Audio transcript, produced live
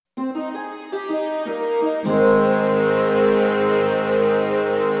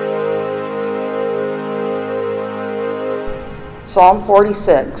Psalm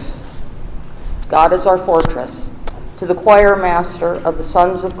 46. God is our fortress. To the choir master of the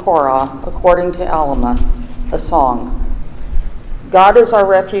sons of Korah, according to Alma, a song. God is our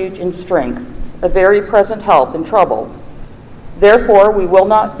refuge and strength, a very present help in trouble. Therefore we will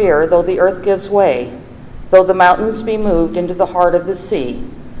not fear, though the earth gives way, though the mountains be moved into the heart of the sea,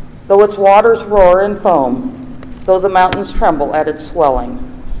 though its waters roar and foam, though the mountains tremble at its swelling.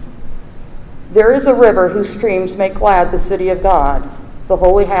 There is a river whose streams make glad the city of God, the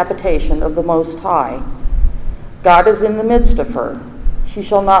holy habitation of the Most High. God is in the midst of her. She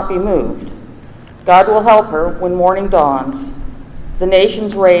shall not be moved. God will help her when morning dawns. The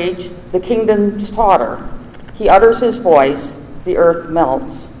nations rage, the kingdoms totter. He utters his voice, the earth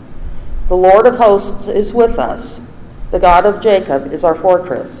melts. The Lord of hosts is with us. The God of Jacob is our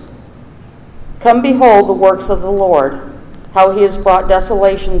fortress. Come behold the works of the Lord, how he has brought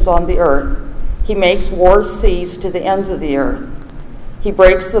desolations on the earth. He makes wars cease to the ends of the earth. He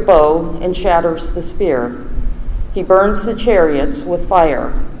breaks the bow and shatters the spear. He burns the chariots with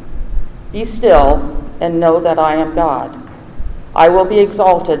fire. Be still and know that I am God. I will be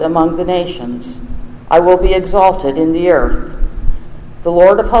exalted among the nations. I will be exalted in the earth. The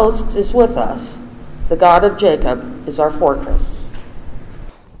Lord of hosts is with us. The God of Jacob is our fortress.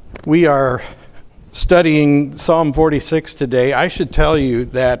 We are studying Psalm 46 today. I should tell you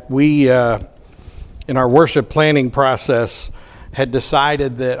that we, in our worship planning process, had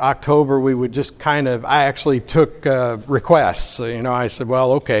decided that October we would just I actually took requests. I said,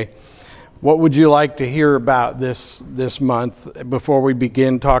 well, okay, what would you like to hear about this month before we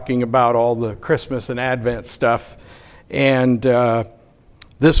begin talking about all the Christmas and Advent stuff? And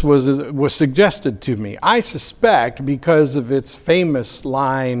this was suggested to me. I suspect because of its famous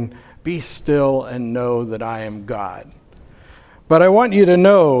line, "Be still and know that I am God." But I want you to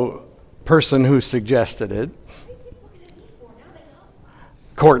know, person who suggested it,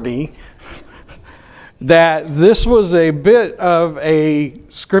 Courtney, that this was a bit of a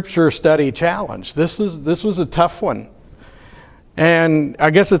scripture study challenge. This was a tough one. And I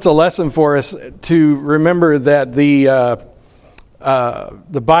guess it's a lesson for us to remember that the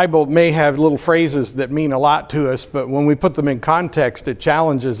Bible may have little phrases that mean a lot to us, but when we put them in context, it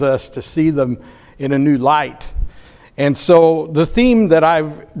challenges us to see them in a new light. And so the theme that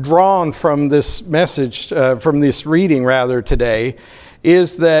I've drawn from this message, from this reading rather today,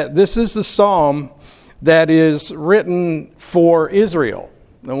 is that this is the psalm that is written for Israel.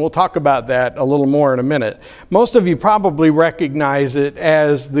 And we'll talk about that a little more in a minute. Most of you probably recognize it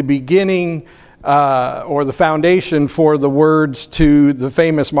as the beginning or the foundation for the words to the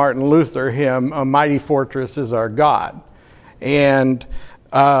famous Martin Luther hymn, "A Mighty Fortress is Our God." And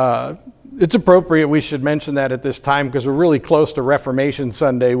it's appropriate we should mention that at this time because we're really close to Reformation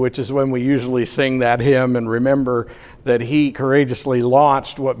Sunday, which is when we usually sing that hymn and remember that he courageously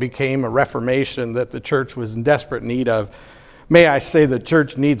launched what became a Reformation that the church was in desperate need of. May I say the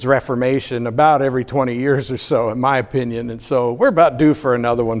church needs Reformation about every 20 years or so, in my opinion, and so we're about due for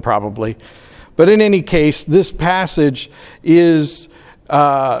another one probably. But in any case, this passage is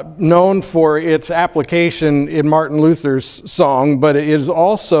known for its application in Martin Luther's song, but it is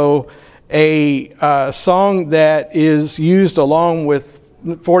also a song that is used along with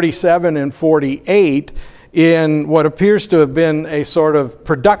 47 and 48 in what appears to have been a sort of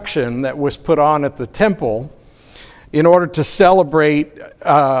production that was put on at the temple in order to celebrate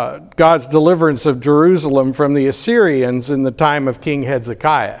God's deliverance of Jerusalem from the Assyrians in the time of King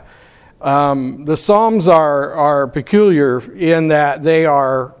Hezekiah. The Psalms are peculiar in that they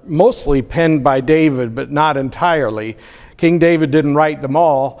are mostly penned by David, but not entirely. King David didn't write them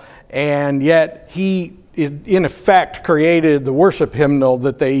all, and yet he, in effect, created the worship hymnal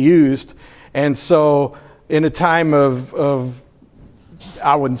that they used. And so in a time of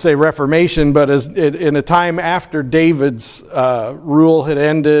I wouldn't say Reformation, but in a time after David's rule had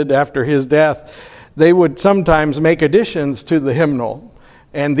ended, after his death, they would sometimes make additions to the hymnal.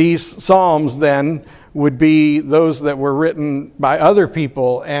 And these psalms then would be those that were written by other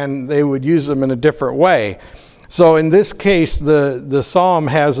people, and they would use them in a different way. So in this case, the psalm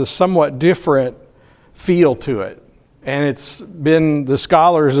has a somewhat different feel to it. And it's been the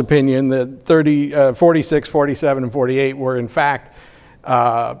scholars' opinion that 46, 47, and 48 were in fact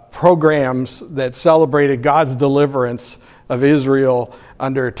programs that celebrated God's deliverance of Israel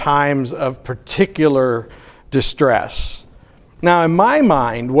under times of particular distress. Now, in my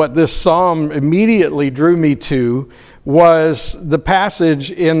mind, what this psalm immediately drew me to was the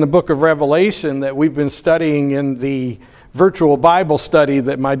passage in the book of Revelation that we've been studying in the virtual Bible study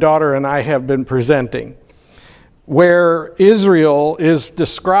that my daughter and I have been presenting, where Israel is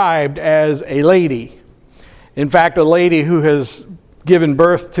described as a lady. In fact, a lady who has given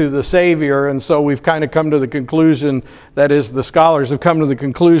birth to the Savior, and so we've kind of come to the conclusion, that is, the scholars have come to the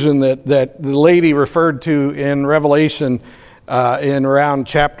conclusion that the lady referred to in Revelation in around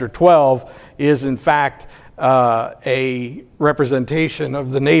chapter 12 is in fact a representation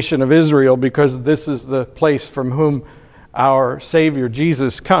of the nation of Israel, because this is the place from whom our Savior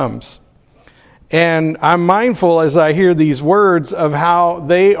Jesus comes. And I'm mindful as I hear these words of how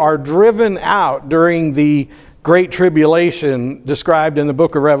they are driven out during the Great Tribulation described in the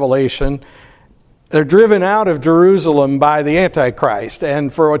book of Revelation. They're driven out of Jerusalem by the Antichrist.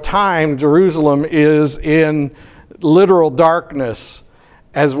 And for a time, Jerusalem is in literal darkness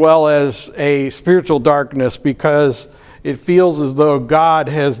as well as a spiritual darkness, because it feels as though God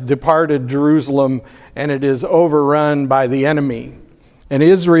has departed Jerusalem and it is overrun by the enemy. And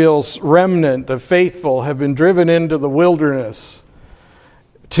Israel's remnant of faithful have been driven into the wilderness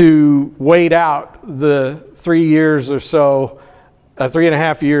to wait out the 3 years or so,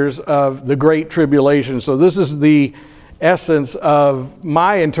 3.5 years of the Great Tribulation. So this is the essence of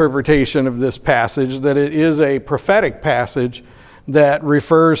my interpretation of this passage, that it is a prophetic passage that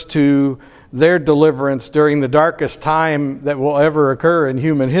refers to their deliverance during the darkest time that will ever occur in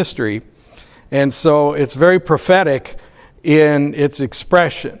human history. And so it's very prophetic in its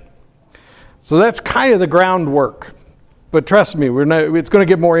expression. So that's kind of the groundwork. But trust me, it's going to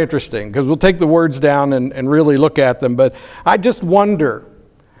get more interesting, because we'll take the words down and really look at them. But I just wonder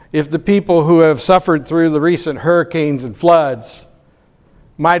if the people who have suffered through the recent hurricanes and floods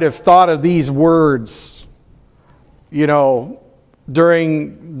might have thought of these words,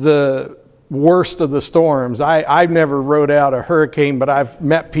 during the worst of the storms. I've never rode out a hurricane, but I've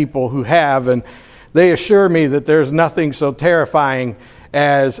met people who have, and they assure me that there's nothing so terrifying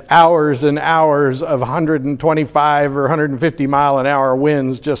as hours and hours of 125 or 150 mile an hour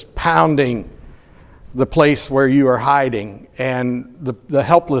winds just pounding the place where you are hiding, and the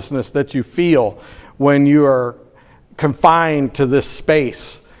helplessness that you feel when you are confined to this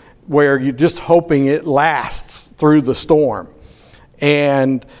space where you're just hoping it lasts through the storm.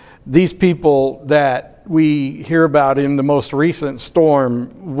 And these people that we hear about in the most recent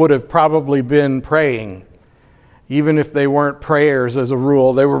storm would have probably been praying. Even if they weren't prayers as a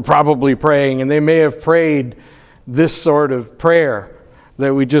rule, they were probably praying, and they may have prayed this sort of prayer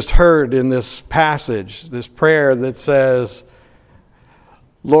that we just heard in this passage, this prayer that says,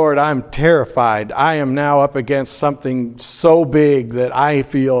 Lord, I'm terrified. I am now up against something so big that I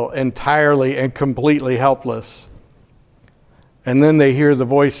feel entirely and completely helpless. And then they hear the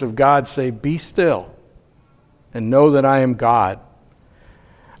voice of God say, be still and know that I am God.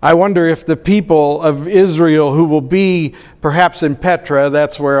 I wonder if the people of Israel who will be perhaps in Petra,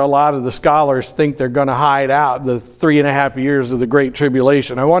 that's where a lot of the scholars think they're going to hide out the 3.5 years of the Great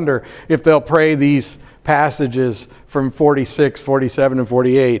Tribulation. I wonder if they'll pray these passages from 46, 47, and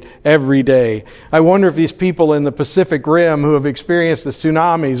 48 every day. I wonder if these people in the Pacific Rim who have experienced the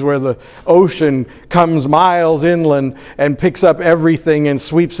tsunamis where the ocean comes miles inland and picks up everything and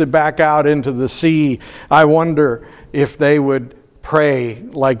sweeps it back out into the sea, I wonder if they would pray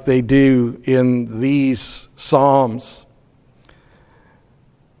like they do in these Psalms.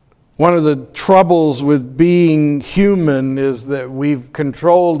 One of the troubles with being human is that we've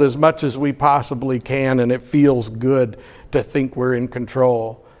controlled as much as we possibly can, and it feels good to think we're in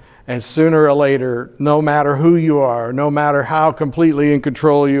control. And sooner or later, no matter who you are, no matter how completely in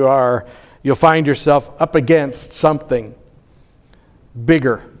control you are, you'll find yourself up against something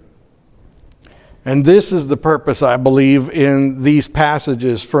bigger. And this is the purpose, I believe, in these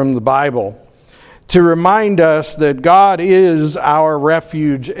passages from the Bible, to remind us that God is our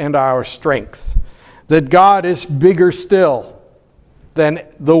refuge and our strength, that God is bigger still than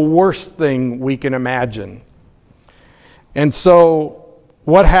the worst thing we can imagine. And so,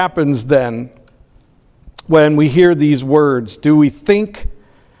 what happens then when we hear these words? Do we think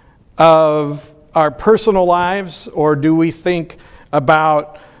of our personal lives, or do we think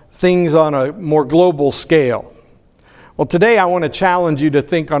about things on a more global scale? Well, today I want to challenge you to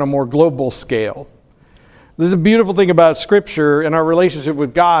think on a more global scale. The beautiful thing about Scripture and our relationship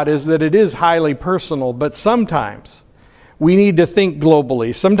with God is that it is highly personal, but sometimes we need to think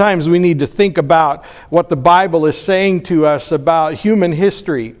globally. Sometimes we need to think about what the Bible is saying to us about human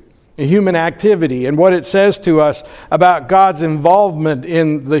history and human activity, and what it says to us about God's involvement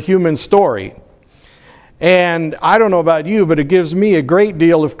in the human story. And I don't know about you, but it gives me a great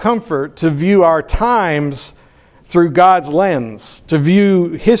deal of comfort to view our times through God's lens, to view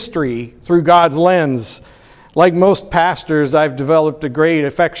history through God's lens. Like most pastors, I've developed a great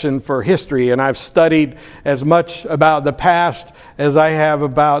affection for history, and I've studied as much about the past as I have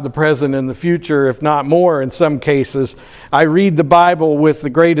about the present and the future, if not more in some cases. I read the Bible with the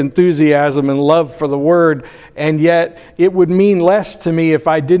great enthusiasm and love for the Word, and yet it would mean less to me if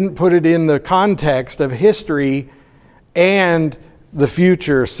I didn't put it in the context of history and the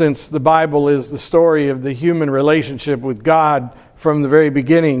future, since the Bible is the story of the human relationship with God from the very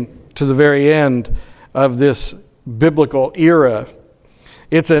beginning to the very end of this biblical era.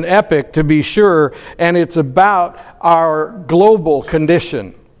 It's an epic, to be sure, and it's about our global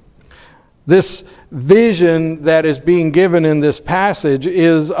condition. This vision that is being given in this passage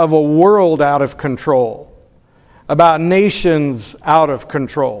is of a world out of control, about nations out of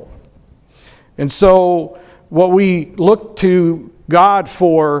control. And so what we look to God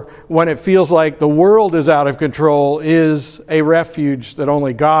for when it feels like the world is out of control is a refuge that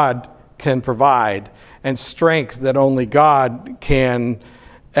only God can provide and strength that only God can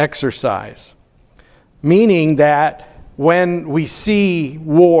exercise. Meaning that when we see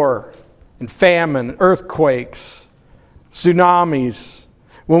war and famine, earthquakes, tsunamis,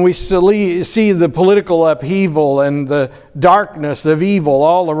 when we see the political upheaval and the darkness of evil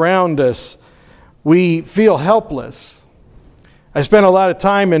all around us, we feel helpless. I spent a lot of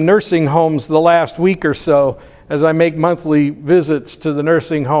time in nursing homes the last week or so as I make monthly visits to the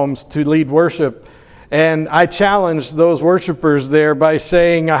nursing homes to lead worship. And I challenged those worshipers there by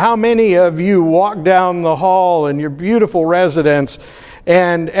saying, how many of you walk down the hall in your beautiful residence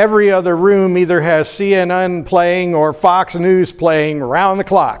and every other room either has CNN playing or Fox News playing around the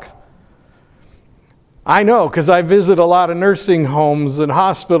clock? I know, because I visit a lot of nursing homes and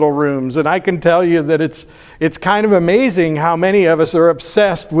hospital rooms, and I can tell you that it's kind of amazing how many of us are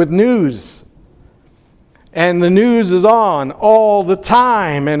obsessed with news. And the news is on all the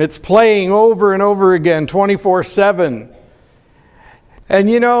time, and it's playing over and over again, 24/7. And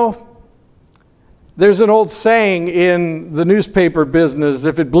you know, there's an old saying in the newspaper business,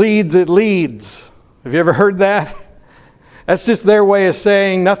 if it bleeds, it leads. Have you ever heard that? That's just their way of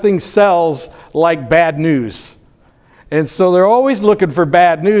saying nothing sells like bad news. And so they're always looking for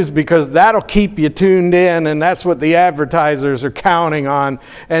bad news because that'll keep you tuned in, and that's what the advertisers are counting on,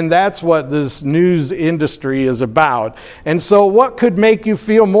 and that's what this news industry is about. And so what could make you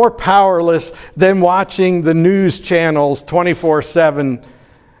feel more powerless than watching the news channels 24/7?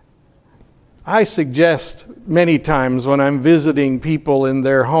 I suggest many times when I'm visiting people in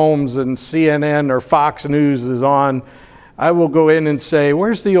their homes and CNN or Fox News is on, I will go in and say,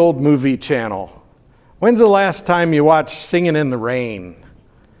 where's the old movie channel? When's the last time you watched Singing in the Rain?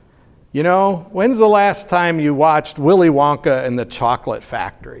 You know, when's the last time you watched Willy Wonka and the Chocolate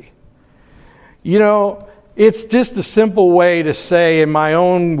Factory? You know, it's just a simple way to say, in my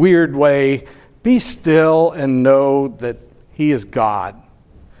own weird way, be still and know that He is God.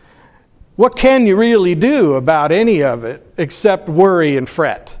 What can you really do about any of it except worry and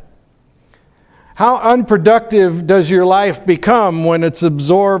fret? How unproductive does your life become when it's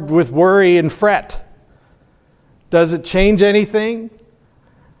absorbed with worry and fret? Does it change anything?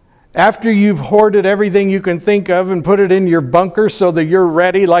 After you've hoarded everything you can think of and put it in your bunker so that you're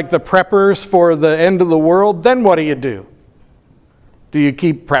ready like the preppers for the end of the world, then what do? Do you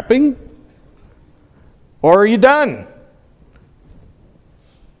keep prepping? Or are you done?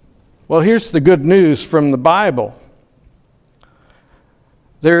 Well, here's the good news from the Bible.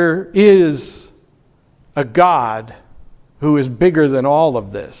 There is a God who is bigger than all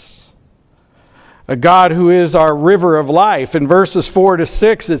of this. A God who is our river of life. In verses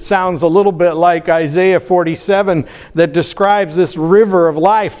 4-6, it sounds a little bit like Isaiah 47 that describes this river of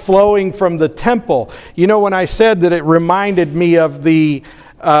life flowing from the temple. You know, when I said that it reminded me of the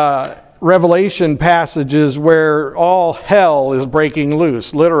Revelation passages where all hell is breaking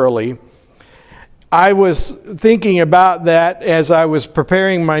loose, literally, I was thinking about that as I was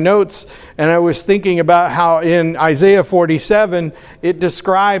preparing my notes, and I was thinking about how in Isaiah 47 it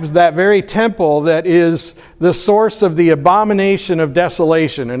describes that very temple that is the source of the abomination of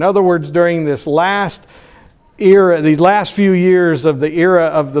desolation. In other words, during this last era, these last few years of the era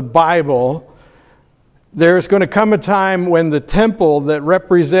of the Bible, there's going to come a time when the temple that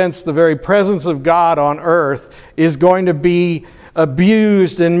represents the very presence of God on earth is going to be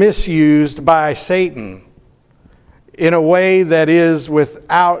abused and misused by Satan in a way that is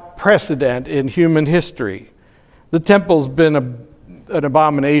without precedent in human history. The temple's been an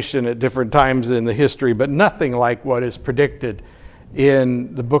abomination at different times in the history, but nothing like what is predicted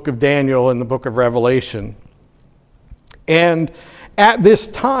in the book of Daniel and the book of Revelation. And at this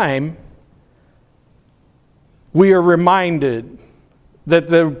time, we are reminded that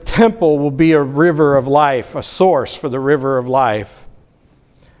the temple will be a river of life, a source for the river of life.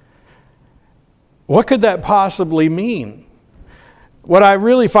 What could that possibly mean? What I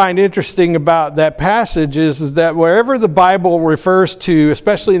really find interesting about that passage is that wherever the Bible refers to,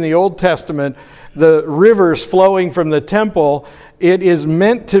 especially in the Old Testament, the rivers flowing from the temple, it is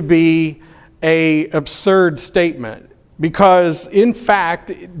meant to be an absurd statement. Because, in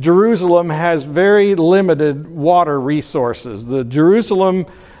fact, Jerusalem has very limited water resources. The Jerusalem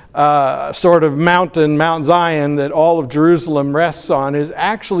sort of mountain, Mount Zion, that all of Jerusalem rests on is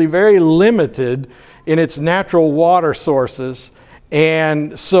actually very limited in its natural water sources.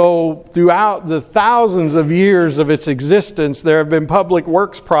 And so throughout the thousands of years of its existence, there have been public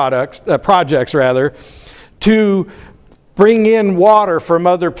works projects to bring in water from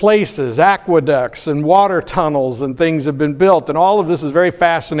other places. Aqueducts and water tunnels and things have been built. And all of this is very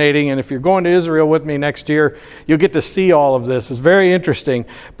fascinating. And if you're going to Israel with me next year, you'll get to see all of this. It's very interesting.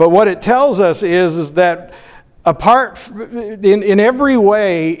 But what it tells us is that in every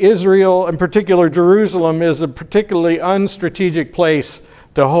way, Israel, in particular Jerusalem, is a particularly unstrategic place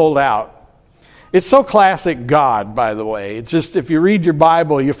to hold out. It's so classic God, by the way. It's just, if you read your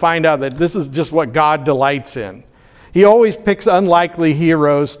Bible, you find out that this is just what God delights in. He always picks unlikely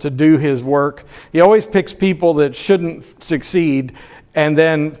heroes to do his work. He always picks people that shouldn't succeed, and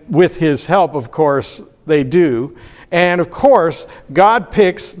then with his help, of course, they do. And of course, God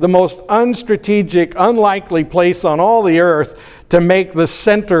picks the most unstrategic, unlikely place on all the earth to make the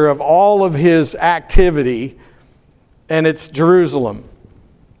center of all of his activity, and it's Jerusalem.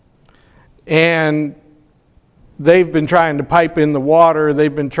 And they've been trying to pipe in the water.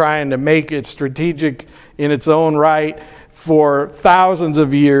 They've been trying to make it strategic in its own right for thousands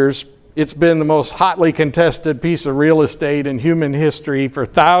of years. It's been the most hotly contested piece of real estate in human history for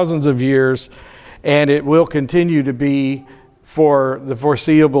thousands of years. And it will continue to be for the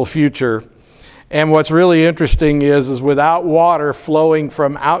foreseeable future. And what's really interesting is without water flowing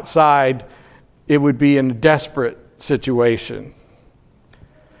from outside, it would be in a desperate situation.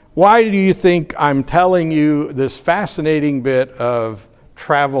 Why do you think I'm telling you this fascinating bit of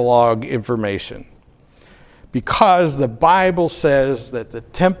travelogue information? Because the Bible says that the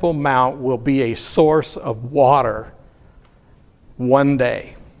Temple Mount will be a source of water one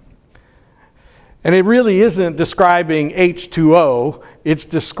day. And it really isn't describing H2O, it's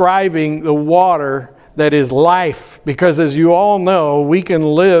describing the water that is life. Because as you all know, we can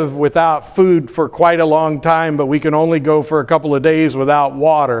live without food for quite a long time, but we can only go for a couple of days without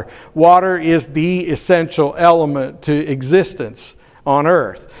water. Water is the essential element to existence on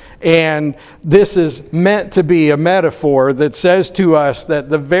earth. And this is meant to be a metaphor that says to us that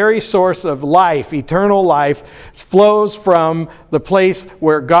the very source of life, eternal life, flows from the place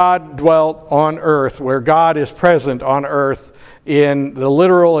where God dwelt on earth, where God is present on earth in the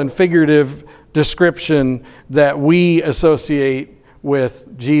literal and figurative description that we associate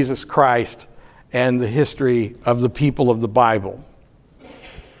with Jesus Christ and the history of the people of the Bible.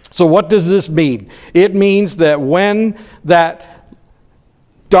 So what does this mean? It means that when that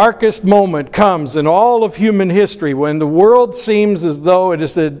darkest moment comes in all of human history, when the world seems as though it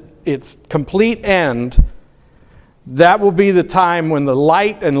is at its complete end, that will be the time when the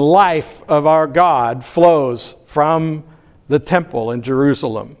light and life of our God flows from the temple in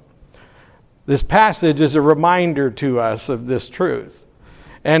Jerusalem. This passage is a reminder to us of this truth.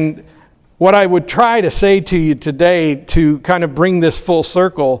 And what I would try to say to you today to kind of bring this full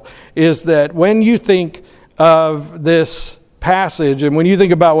circle is that when you think of this passage, and when you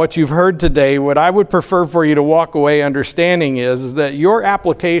think about what you've heard today, what I would prefer for you to walk away understanding is that your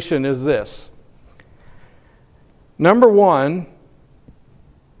application is this. Number one,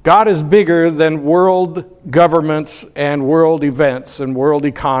 God is bigger than world governments and world events and world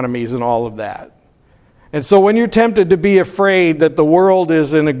economies and all of that. And so when you're tempted to be afraid that the world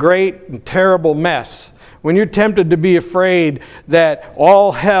is in a great and terrible mess, when you're tempted to be afraid that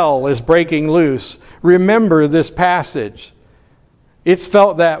all hell is breaking loose, remember this passage. It's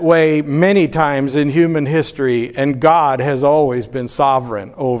felt that way many times in human history, and God has always been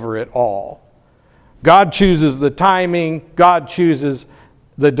sovereign over it all. God chooses the timing. God chooses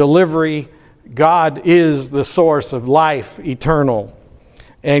the delivery. God is the source of life eternal.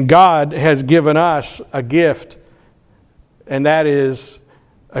 And God has given us a gift, and that is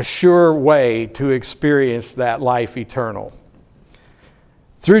a sure way to experience that life eternal.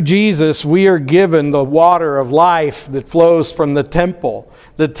 Through Jesus, we are given the water of life that flows from the temple.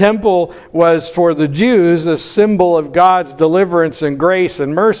 The temple was for the Jews a symbol of God's deliverance and grace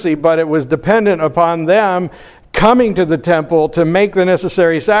and mercy, but it was dependent upon them coming to the temple to make the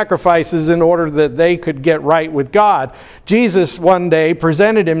necessary sacrifices in order that they could get right with God. Jesus one day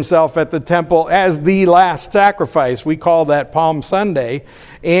presented himself at the temple as the last sacrifice. We call that Palm Sunday.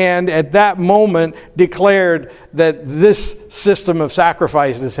 And at that moment declared that this system of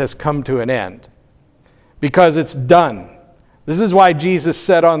sacrifices has come to an end because it's done. This is why Jesus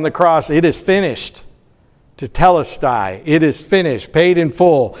said on the cross, "It is finished." Tetelestai, it is finished, paid in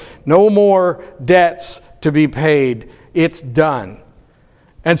full. No more debts to be paid. It's done.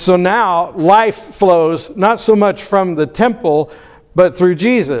 And so now life flows not so much from the temple, but through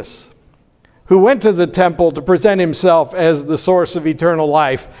Jesus, who went to the temple to present himself as the source of eternal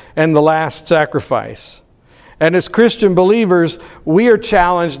life and the last sacrifice. And as Christian believers, we are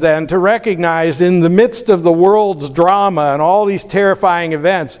challenged then to recognize in the midst of the world's drama and all these terrifying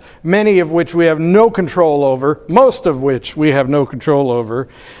events, many of which we have no control over, most of which we have no control over,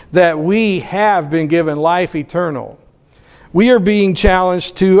 that we have been given life eternal. We are being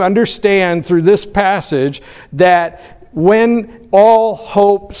challenged to understand through this passage that when all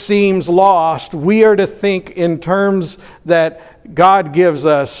hope seems lost, we are to think in terms that God gives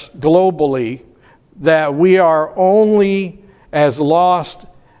us globally, that we are only as lost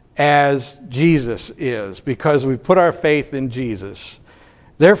as Jesus is because we put our faith in Jesus.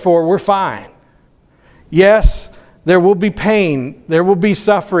 Therefore, we're fine. Yes, there will be pain, there will be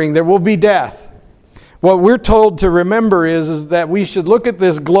suffering, there will be death. What we're told to remember is that we should look at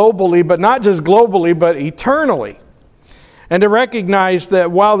this globally, but not just globally, but eternally. And to recognize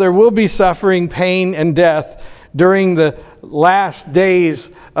that while there will be suffering, pain, and death during the last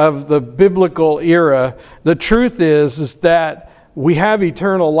days of the biblical era, the truth is that we have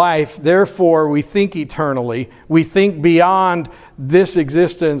eternal life, therefore we think eternally. We think beyond this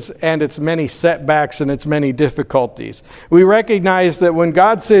existence and its many setbacks and its many difficulties. We recognize that when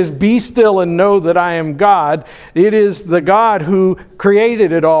God says, "Be still and know that I am God," it is the God who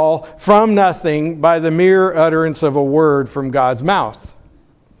created it all from nothing by the mere utterance of a word from God's mouth.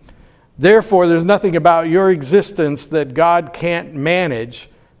 Therefore, there's nothing about your existence that God can't manage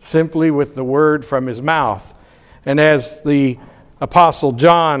simply with the word from his mouth. And as the Apostle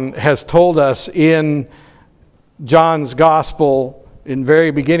John has told us in John's Gospel, in very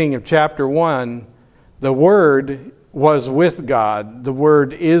beginning of chapter 1, the Word was with God, the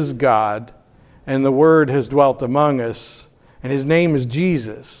Word is God, and the Word has dwelt among us, and his name is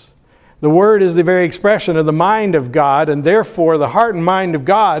Jesus. The Word is the very expression of the mind of God, and therefore the heart and mind of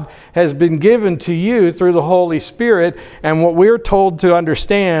God has been given to you through the Holy Spirit. And what we're told to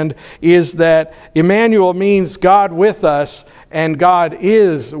understand is that Emmanuel means God with us, and God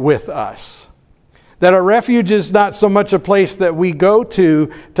is with us. That our refuge is not so much a place that we go to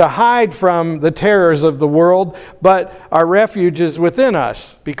hide from the terrors of the world, but our refuge is within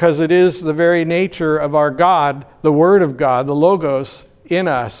us, because it is the very nature of our God, the Word of God, the Logos, in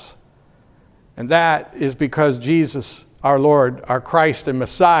us. And that is because Jesus, our Lord, our Christ and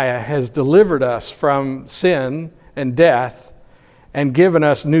Messiah, has delivered us from sin and death and given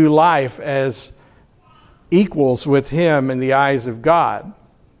us new life as equals with him in the eyes of God.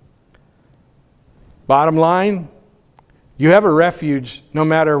 Bottom line, you have a refuge no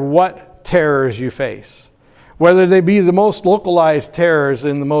matter what terrors you face. Whether they be the most localized terrors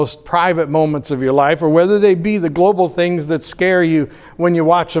in the most private moments of your life, or whether they be the global things that scare you when you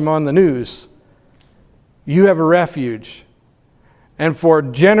watch them on the news. You have a refuge. And for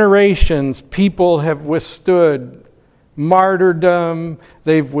generations, people have withstood martyrdom.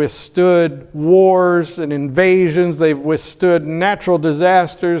 They've withstood wars and invasions. They've withstood natural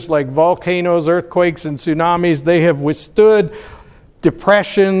disasters like volcanoes, earthquakes, and tsunamis. They have withstood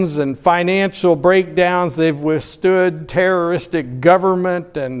depressions and financial breakdowns. They've withstood terroristic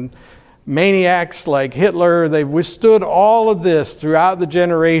government and maniacs like Hitler. They've withstood all of this throughout the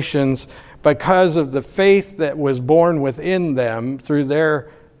generations because of the faith that was born within them through their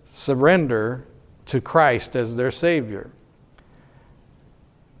surrender to Christ as their Savior.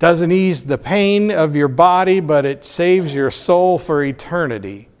 Doesn't ease the pain of your body, but it saves your soul for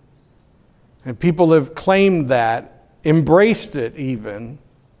eternity. And people have claimed that, embraced it even,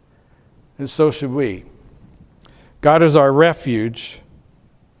 and so should we. God is our refuge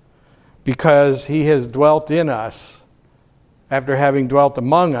because he has dwelt in us after having dwelt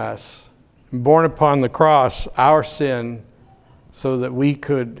among us, and borne upon the cross our sin so that we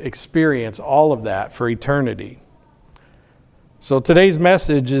could experience all of that for eternity. So today's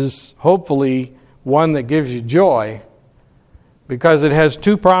message is hopefully one that gives you joy because it has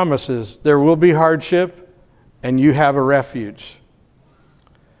two promises. There will be hardship and you have a refuge.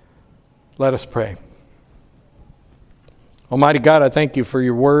 Let us pray. Almighty God, I thank you for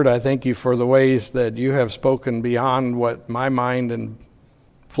your word. I thank you for the ways that you have spoken beyond what my mind and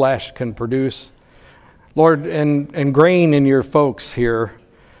flesh can produce. Lord, and ingrain in your folks here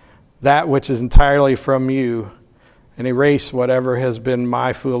that which is entirely from you, and erase whatever has been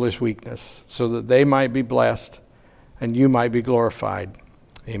my foolish weakness, so that they might be blessed and you might be glorified.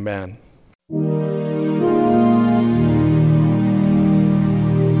 Amen.